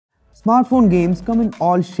Smartphone games come in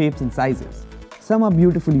all shapes and sizes. Some are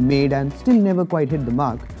beautifully made and still never quite hit the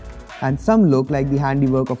mark, and some look like the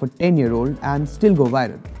handiwork of a 10-year-old and still go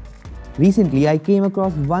viral. Recently, I came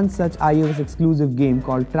across one such iOS exclusive game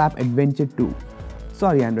called TrapAdventure 2.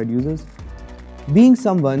 Sorry Android users. Being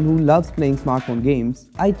someone who loves playing smartphone games,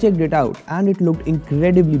 I checked it out and it looked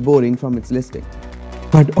incredibly boring from its listing.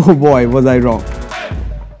 But oh boy, was I wrong.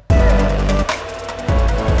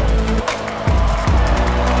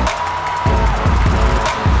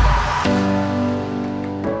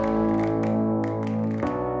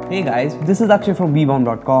 Hey guys, this is Akshay from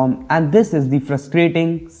Beebom.com and this is the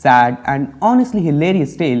frustrating, sad and honestly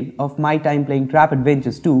hilarious tale of my time playing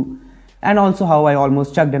TrapAdventures 2 and also how I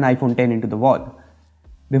almost chucked an iPhone 10 into the wall.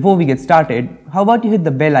 Before we get started, how about you hit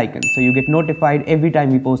the bell icon so you get notified every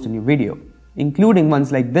time we post a new video, including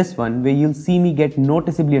ones like this one where you'll see me get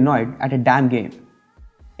noticeably annoyed at a damn game.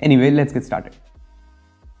 Anyway, let's get started.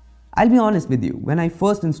 I'll be honest with you, when I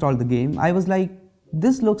first installed the game, I was like,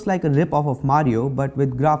 this looks like a rip-off of Mario but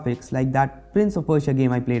with graphics like that Prince of Persia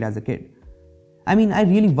game I played as a kid. I mean, I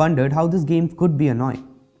really wondered how this game could be annoying.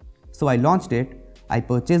 So I launched it, I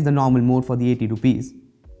purchased the normal mode for the 80 rupees.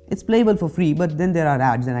 It's playable for free but then there are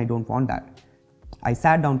ads and I don't want that. I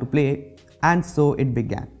sat down to play and so it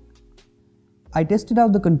began. I tested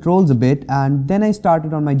out the controls a bit and then I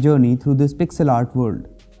started on my journey through this pixel art world.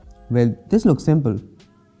 Well, this looks simple.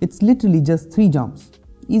 It's literally just 3 jumps.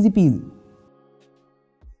 Easy peasy.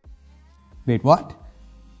 Wait, what?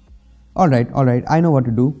 Alright, I know what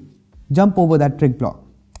to do. Jump over that trick block.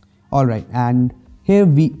 Alright, and here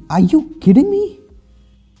we... Are you kidding me?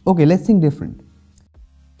 Okay, let's think different.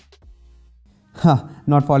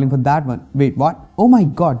 Not falling for that one. Wait, what? Oh my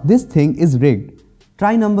god, this thing is rigged.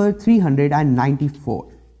 Try number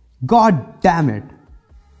 394. God damn it.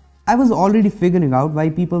 I was already figuring out why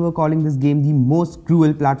people were calling this game the most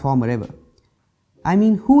cruel platformer ever. I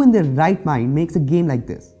mean, who in their right mind makes a game like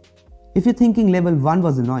this? If you're thinking level 1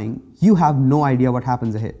 was annoying, you have no idea what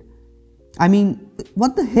happens ahead. I mean,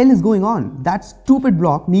 what the hell is going on? That stupid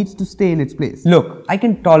block needs to stay in its place. Look, I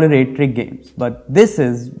can tolerate trick games, but this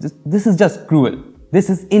is just cruel. This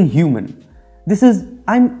is inhuman.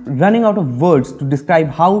 I'm running out of words to describe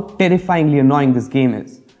how terrifyingly annoying this game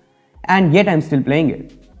is. And yet I'm still playing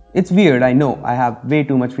it. It's weird, I know, I have way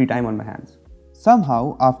too much free time on my hands.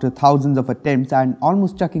 Somehow, after thousands of attempts and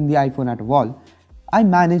almost chucking the iPhone at a wall, I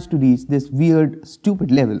managed to reach this weird,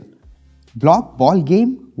 stupid level. Block ball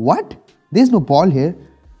game? What? There's no ball here.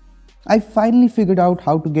 I finally figured out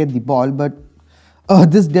how to get the ball, but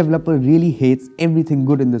this developer really hates everything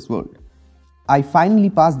good in this world. I finally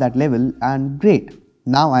passed that level and great,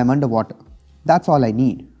 now I'm underwater. That's all I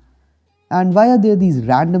need. And why are there these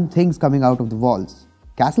random things coming out of the walls?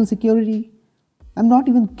 Castle security? I'm not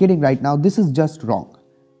even kidding right now, this is just wrong.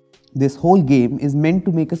 This whole game is meant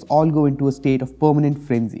to make us all go into a state of permanent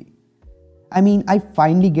frenzy. I mean, I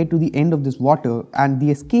finally get to the end of this water and the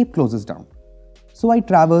escape closes down. So I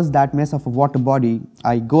traverse that mess of a water body,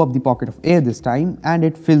 I go up the pocket of air this time and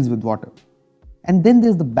it fills with water. And then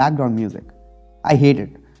there's the background music. I hate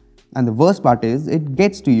it. And the worst part is, it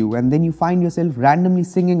gets to you and then you find yourself randomly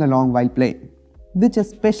singing along while playing. Which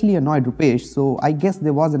especially annoyed Rupesh, so I guess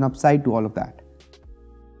there was an upside to all of that.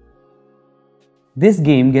 This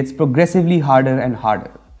game gets progressively harder and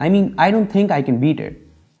harder. I mean, I don't think I can beat it.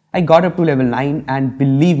 I got up to level 9 and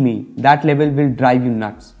believe me, that level will drive you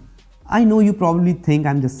nuts. I know you probably think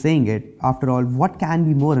I'm just saying it. After all, what can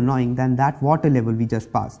be more annoying than that water level we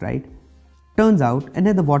just passed, right? Turns out,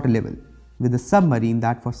 another water level, with a submarine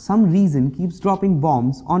that for some reason keeps dropping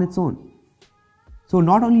bombs on its own. So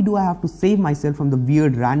not only do I have to save myself from the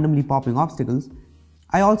weird randomly popping obstacles,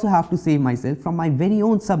 I also have to save myself from my very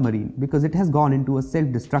own submarine because it has gone into a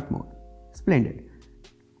self-destruct mode. Splendid.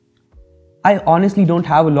 I honestly don't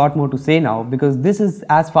have a lot more to say now because this is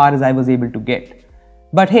as far as I was able to get.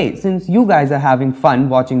 But hey, since you guys are having fun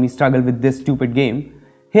watching me struggle with this stupid game,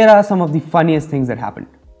 here are some of the funniest things that happened.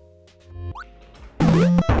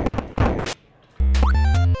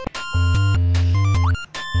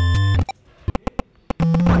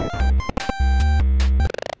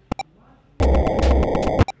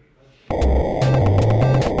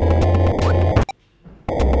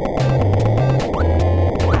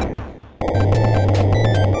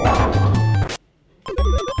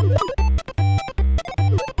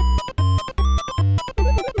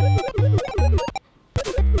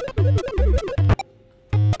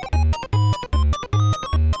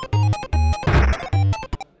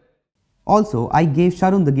 Also, I gave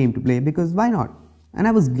Sharun the game to play because why not? And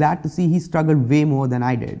I was glad to see he struggled way more than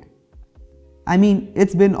I did. I mean,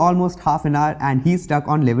 it's been almost half an hour and he's stuck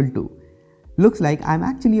on level 2. Looks like I'm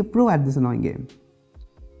actually a pro at this annoying game.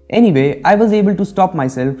 Anyway, I was able to stop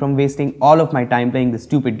myself from wasting all of my time playing this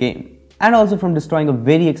stupid game, and also from destroying a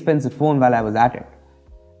very expensive phone while I was at it.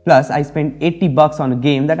 Plus, I spent 80 bucks on a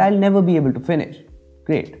game that I'll never be able to finish.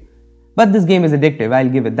 Great. But this game is addictive, I'll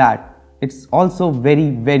give it that. It's also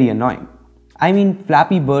very annoying. I mean,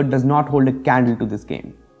 Flappy Bird does not hold a candle to this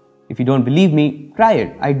game. If you don't believe me, try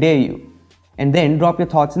it, I dare you. And then drop your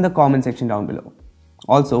thoughts in the comment section down below.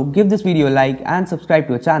 Also, give this video a like and subscribe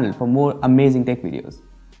to our channel for more amazing tech videos.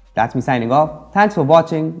 That's me signing off. Thanks for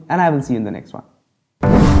watching, and I will see you in the next one.